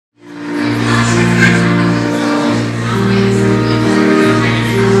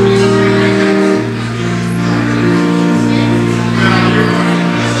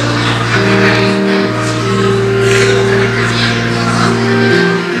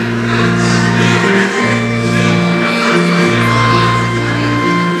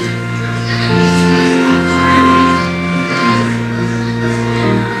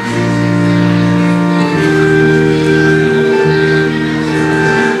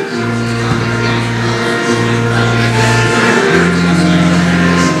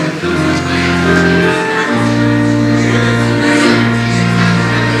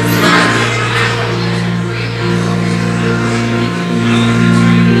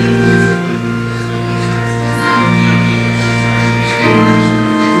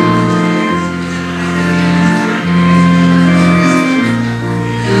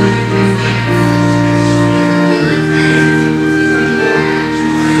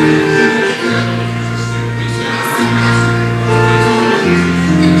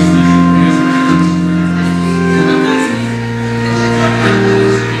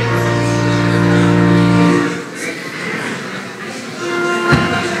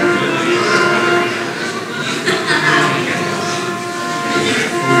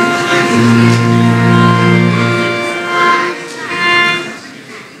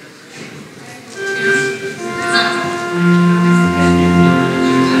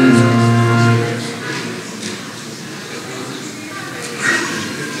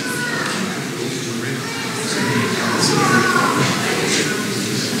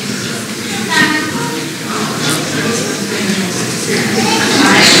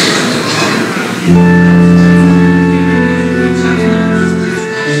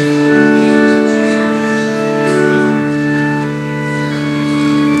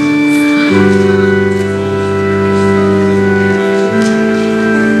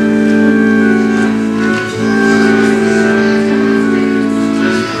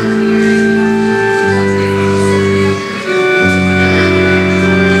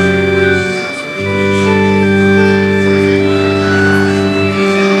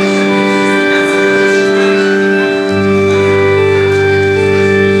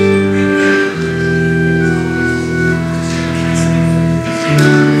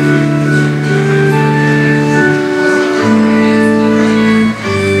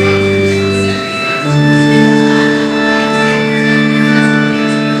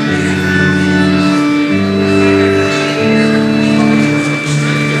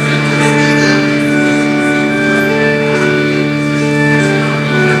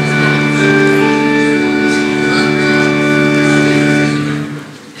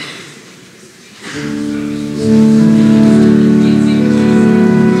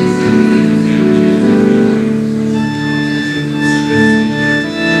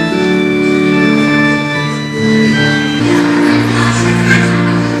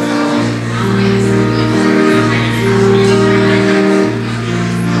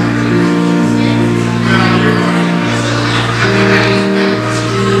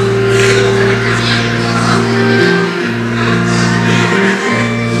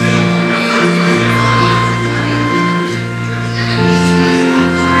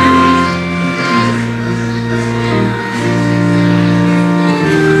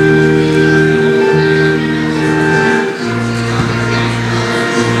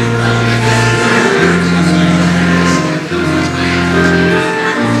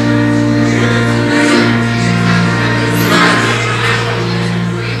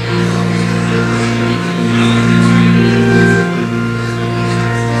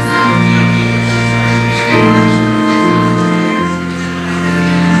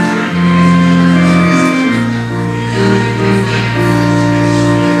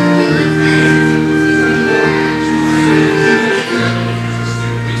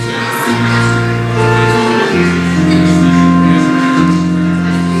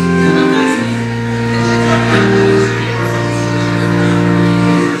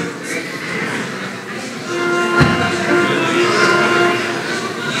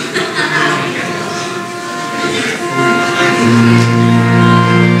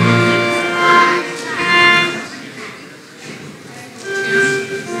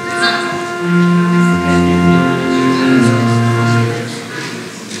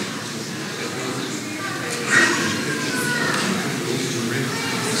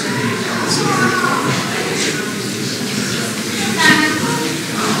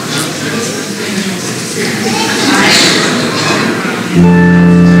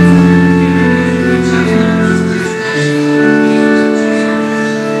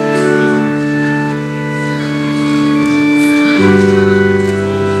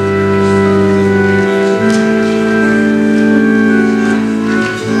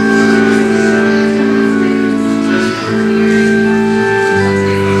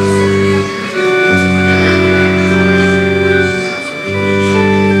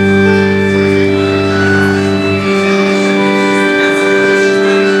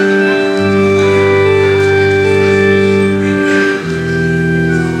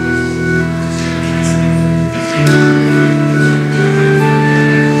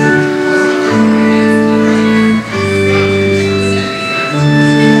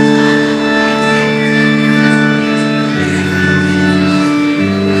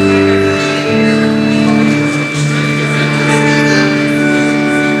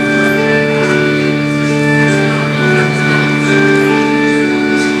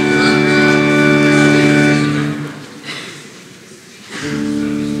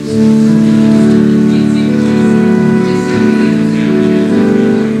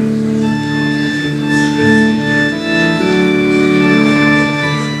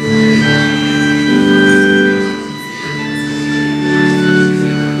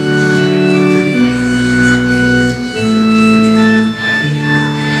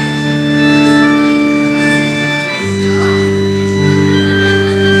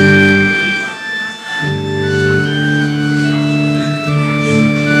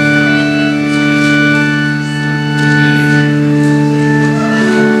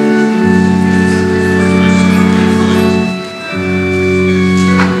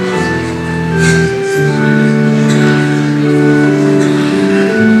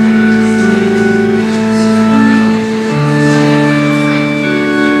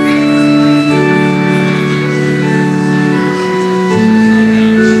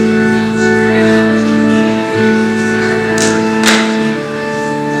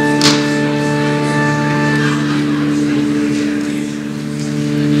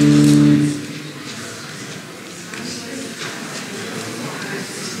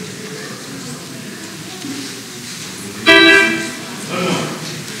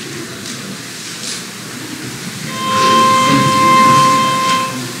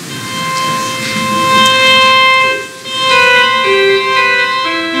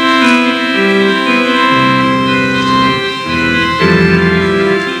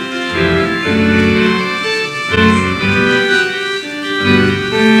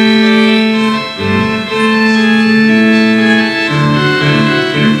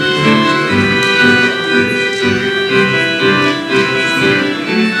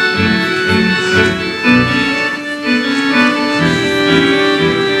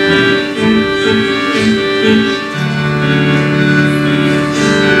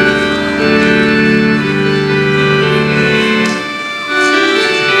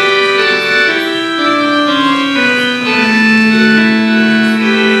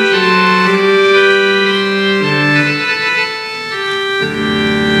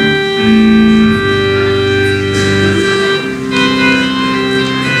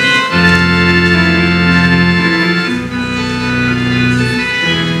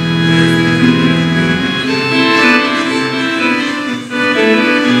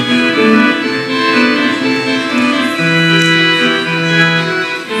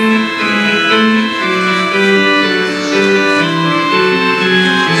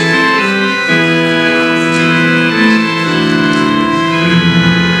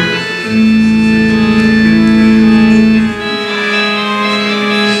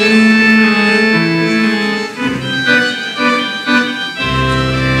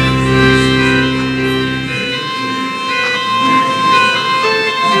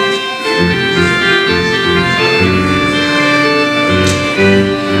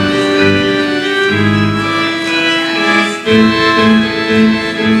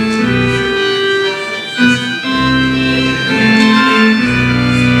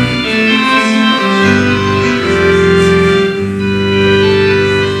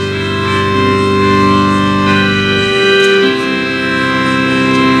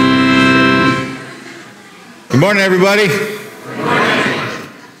Good morning, everybody. Good morning.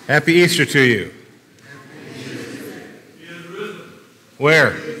 Happy Easter to you.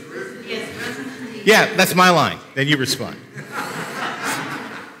 Where? Yeah, that's my line. Then you respond.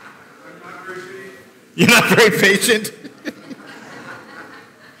 You're not very patient?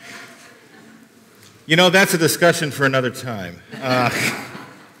 You know, that's a discussion for another time.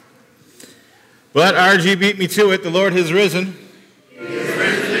 But RG beat me to it. The Lord has risen. He is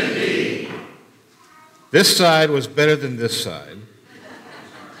risen indeed. This side was better than this side.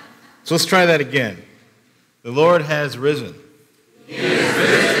 So let's try that again. The Lord has risen. He is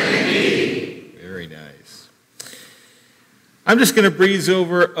risen indeed. Very nice. I'm just going to breeze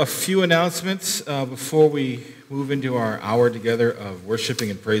over a few announcements before we move into our hour together of worshiping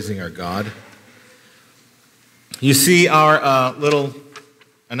and praising our God. You see our little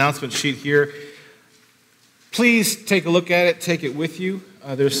announcement sheet here. Please take a look at it. Take it with you.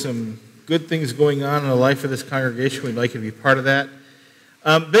 There's some good things going on in the life of this congregation. We'd like you to be part of that.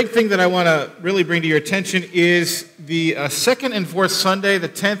 Big thing that I want to really bring to your attention is the second and fourth Sunday, the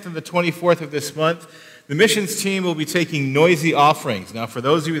 10th and the 24th of this month. The missions team will be taking noisy offerings. Now, for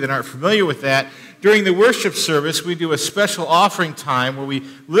those of you that aren't familiar with that, during the worship service, we do a special offering time where we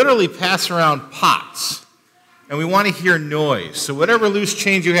literally pass around pots. And we want to hear noise. So whatever loose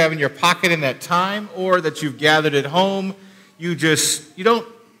change you have in your pocket in that time or that you've gathered at home, you don't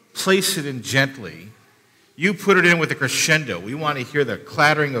place it in gently. You put it in with a crescendo. We want to hear the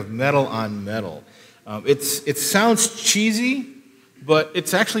clattering of metal on metal. It sounds cheesy, but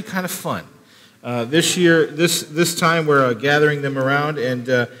it's actually kind of fun. This year, this time, we're gathering them around,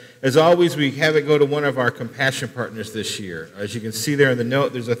 and as always, we have it go to one of our compassion partners this year. As you can see there in the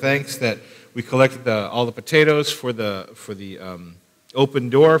note, there's a thanks that we collected all the potatoes for the Open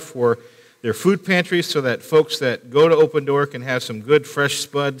Door for their food pantry, so that folks that go to Open Door can have some good fresh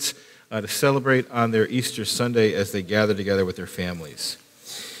spuds to celebrate on their Easter Sunday as they gather together with their families.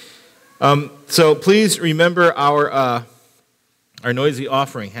 So please remember our noisy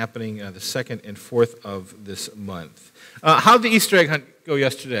offering happening the 2nd and 4th of this month. How'd the Easter egg hunt go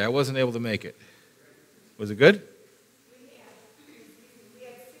yesterday? I wasn't able to make it. Was it good? We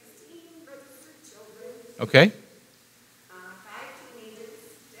had 16 registered children. Okay. 5 teenagers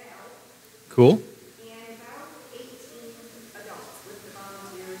to help. Cool. And about 18 adults with the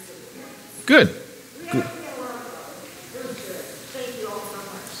volunteers and parents. Good. We had a lot of fun. It was good. Thank you all so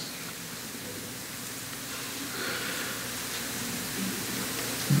much.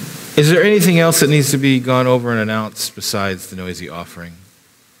 Is there anything else that needs to be gone over and announced besides the noisy offering?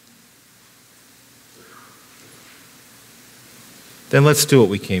 Then let's do what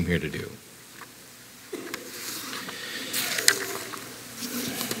we came here to do.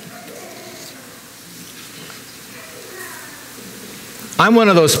 I'm one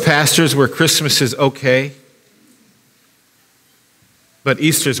of those pastors where Christmas is okay, but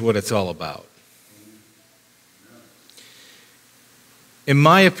Easter's what it's all about. In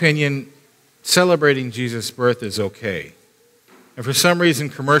my opinion, celebrating Jesus' birth is okay. And for some reason,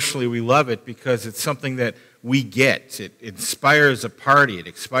 commercially, we love it because it's something that we get. It inspires a party. It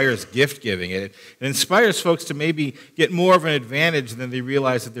inspires gift giving. It inspires folks to maybe get more of an advantage than they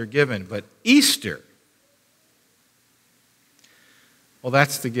realize that they're given. But Easter, well,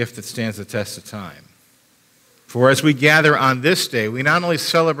 that's the gift that stands the test of time. For as we gather on this day, we not only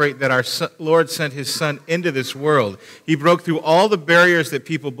celebrate that our Lord sent his Son into this world, he broke through all the barriers that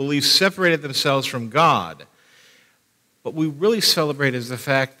people believe separated themselves from God, but we really celebrate is the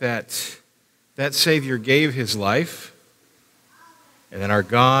fact that that Savior gave his life, and then our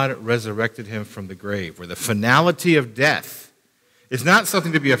God resurrected him from the grave, where the finality of death is not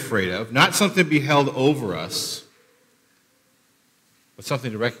something to be afraid of, not something to be held over us, but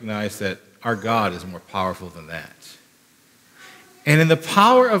something to recognize that our God is more powerful than that. And in the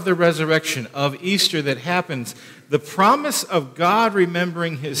power of the resurrection of Easter that happens, the promise of God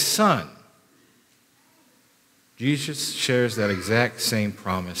remembering his Son, Jesus shares that exact same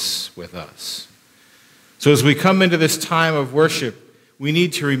promise with us. So as we come into this time of worship, we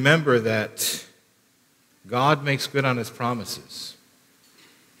need to remember that God makes good on his promises.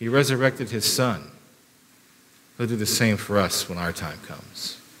 He resurrected his Son. He'll do the same for us when our time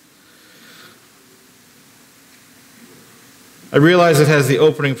comes. I realize it has the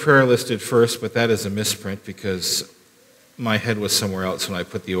opening prayer listed first, but that is a misprint because my head was somewhere else when I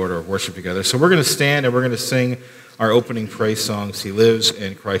put the order of worship together. So we're going to stand and we're going to sing our opening praise songs, He Lives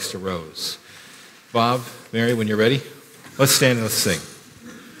and Christ Arose. Bob, Mary, when you're ready, let's stand and let's sing.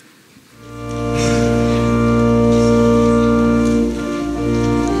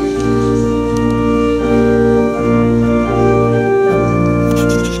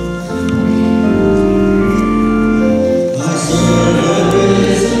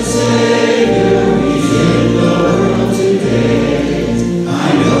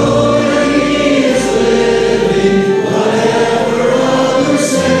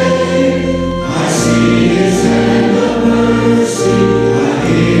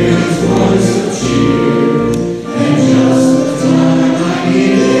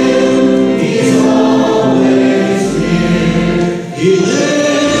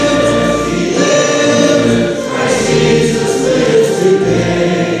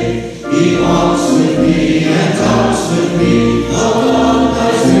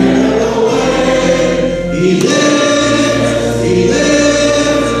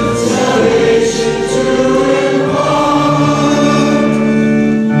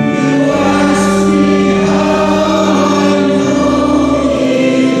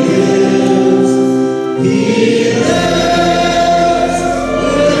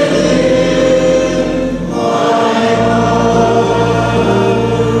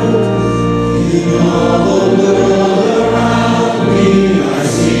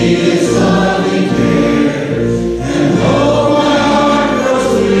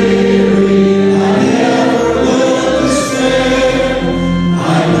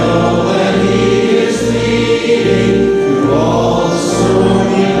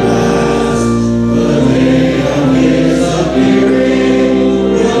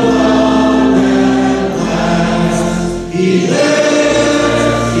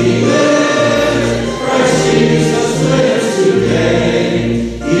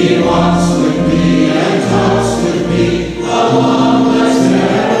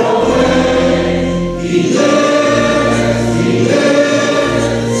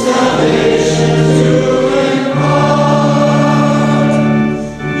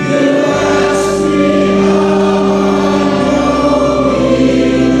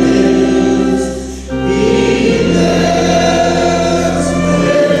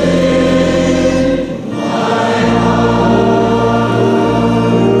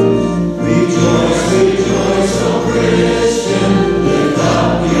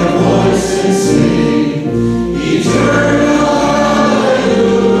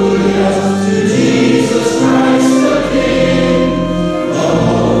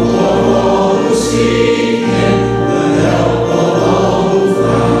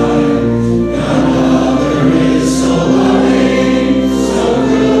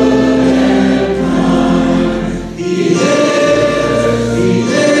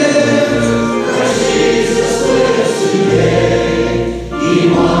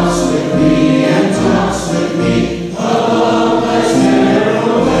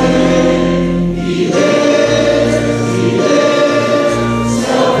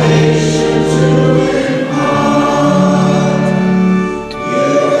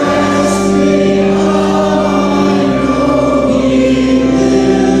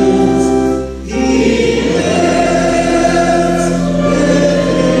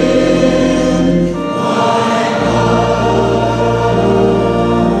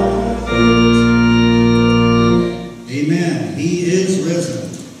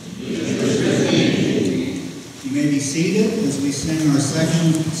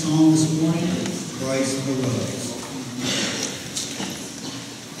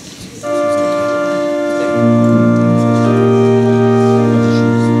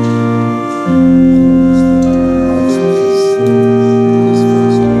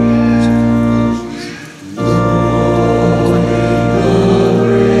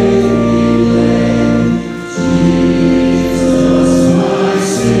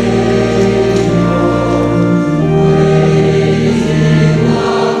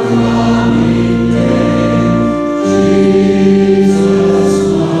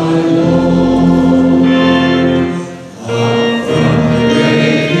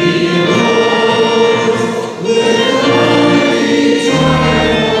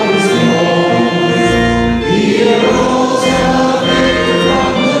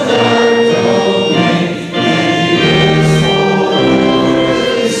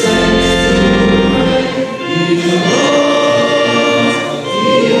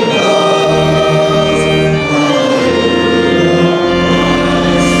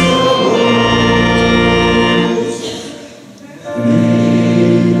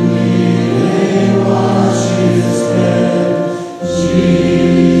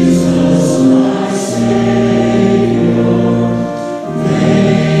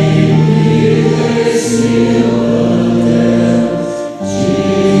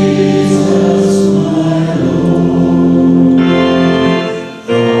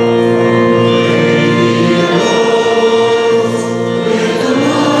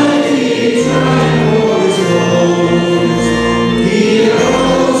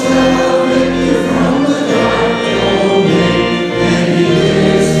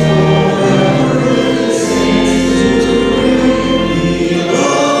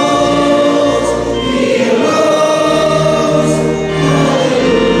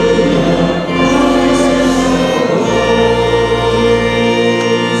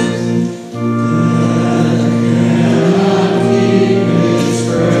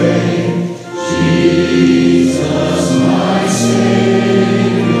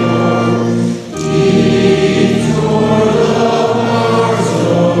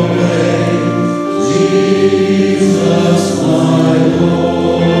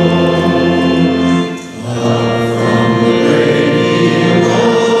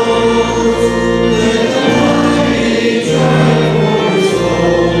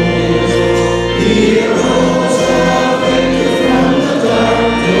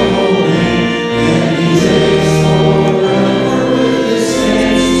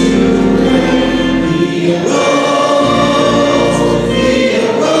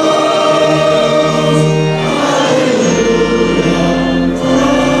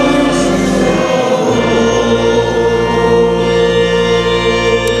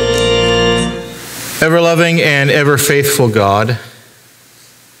 loving and ever faithful God,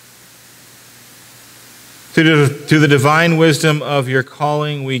 through the divine wisdom of your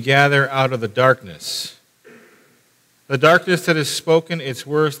calling, we gather out of the darkness that has spoken its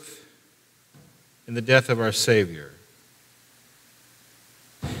worth in the death of our Savior.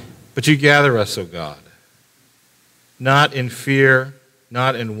 But you gather us, O God, not in fear,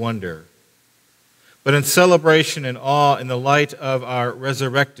 not in wonder, but in celebration and awe in the light of our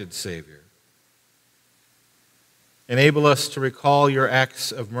resurrected Savior. Enable us to recall your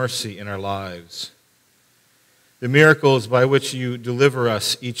acts of mercy in our lives, the miracles by which you deliver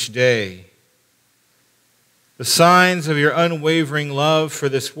us each day, the signs of your unwavering love for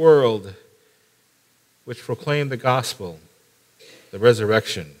this world, which proclaim the gospel, the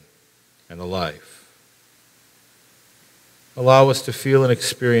resurrection, and the life. Allow us to feel and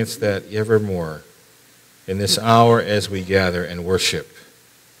experience that evermore in this hour as we gather and worship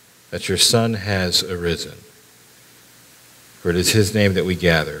that your Son has arisen. For it is his name that we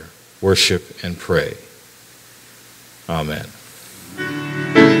gather, worship, and pray. Amen.